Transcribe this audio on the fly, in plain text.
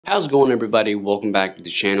How's it going, everybody? Welcome back to the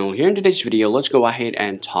channel. Here in today's video, let's go ahead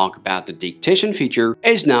and talk about the dictation feature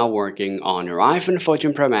is now working on your iPhone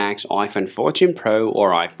 14 Pro Max, iPhone 14 Pro,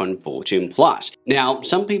 or iPhone 14 Plus. Now,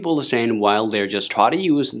 some people are saying while they're just trying to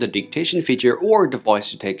use the dictation feature or the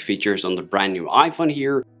voice-to-text features on the brand new iPhone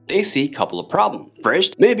here, they see a couple of problems.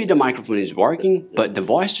 First, maybe the microphone is working, but the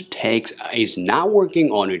voice-to-text is not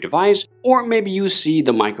working on your device, or maybe you see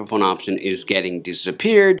the microphone option is getting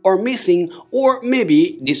disappeared or missing, or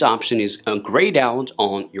maybe this option is grayed out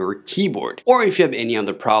on your keyboard. Or if you have any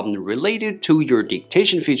other problem related to your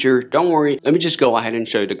dictation feature, don't worry, let me just go ahead and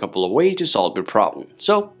show you a couple of ways to solve your problem.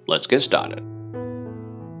 So let's get started.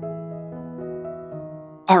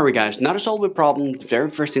 Alright guys, now to solve the problem, the very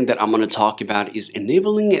first thing that I'm going to talk about is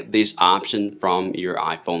enabling this option from your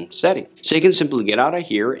iPhone setting. So you can simply get out of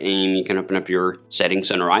here and you can open up your settings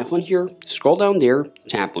on your iPhone here, scroll down there,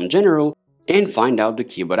 tap on General, and find out the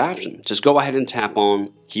keyboard option. Just go ahead and tap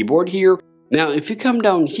on Keyboard here. Now, if you come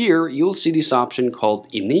down here, you'll see this option called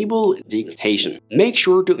Enable Dictation. Make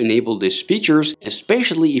sure to enable these features,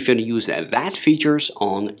 especially if you use that features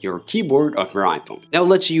on your keyboard of your iPhone. Now,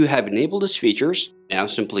 let's say you have enabled these features. Now,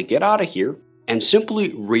 simply get out of here and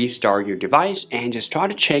simply restart your device and just try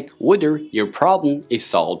to check whether your problem is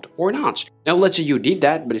solved or not. Now, let's say you did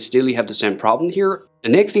that, but still you have the same problem here. The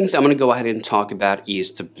next things I'm going to go ahead and talk about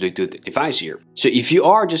is the Bluetooth device here. So if you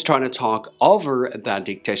are just trying to talk over the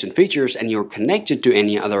dictation features and you're connected to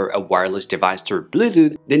any other wireless device through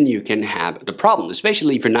Bluetooth, then you can have the problem,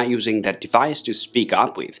 especially if you're not using that device to speak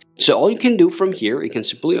up with. So all you can do from here, you can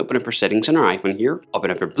simply open up your settings on your iPhone here, open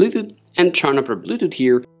up your Bluetooth, and turn up your Bluetooth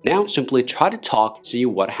here. Now simply try to talk, see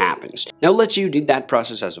what happens. Now let's say you did that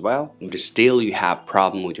process as well, but still you have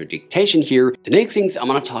problem with your dictation here. The next things I'm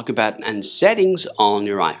going to talk about and settings on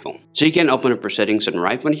your iPhone. So you can open up your settings on your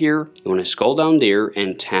iPhone here. You want to scroll down there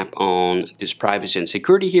and tap on this privacy and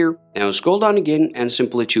security here. Now scroll down again and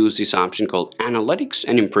simply choose this option called Analytics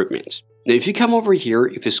and Improvements. Now if you come over here,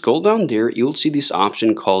 if you scroll down there, you'll see this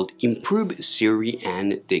option called Improve Siri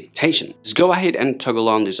and Dictation. Just go ahead and toggle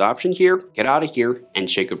on this option here, get out of here, and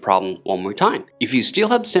check your problem one more time. If you still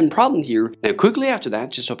have the same problem here, now quickly after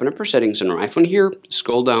that, just open up your settings on your iPhone here,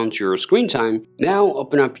 scroll down to your screen time. Now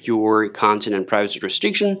open up your content and privacy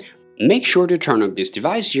restriction. Make sure to turn up this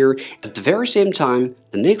device here. At the very same time,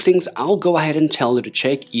 the next things I'll go ahead and tell you to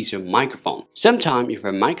check is your microphone. Sometimes if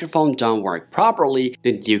your microphone don't work properly,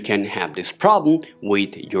 then you can have this problem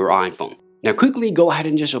with your iPhone. Now quickly go ahead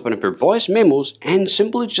and just open up your voice memos and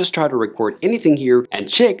simply just try to record anything here and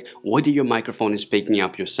check whether your microphone is picking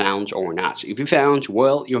up your sounds or not. So if you found,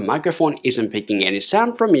 well, your microphone isn't picking any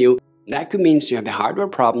sound from you, that could mean you have a hardware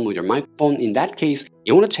problem with your microphone. In that case,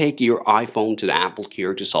 you want to take your iPhone to the Apple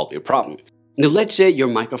Care to solve your problem. Now let's say your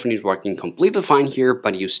microphone is working completely fine here,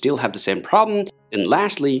 but you still have the same problem. And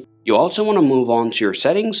lastly, you also want to move on to your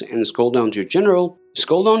settings and scroll down to General,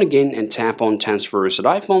 scroll down again and tap on Transfer Reset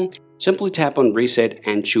iPhone. Simply tap on Reset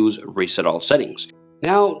and choose Reset All Settings.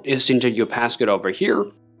 Now just enter your passcode over here.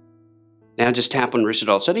 Now just tap on Reset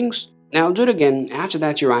All Settings. Now do it again. After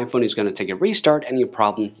that, your iPhone is going to take a restart and your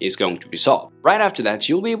problem is going to be solved. Right after that,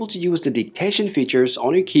 you'll be able to use the dictation features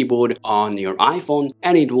on your keyboard on your iPhone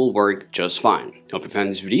and it will work just fine. Hope you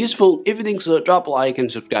found this video useful. If you think so, drop a like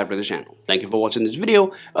and subscribe to the channel. Thank you for watching this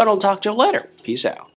video and I'll talk to you later. Peace out.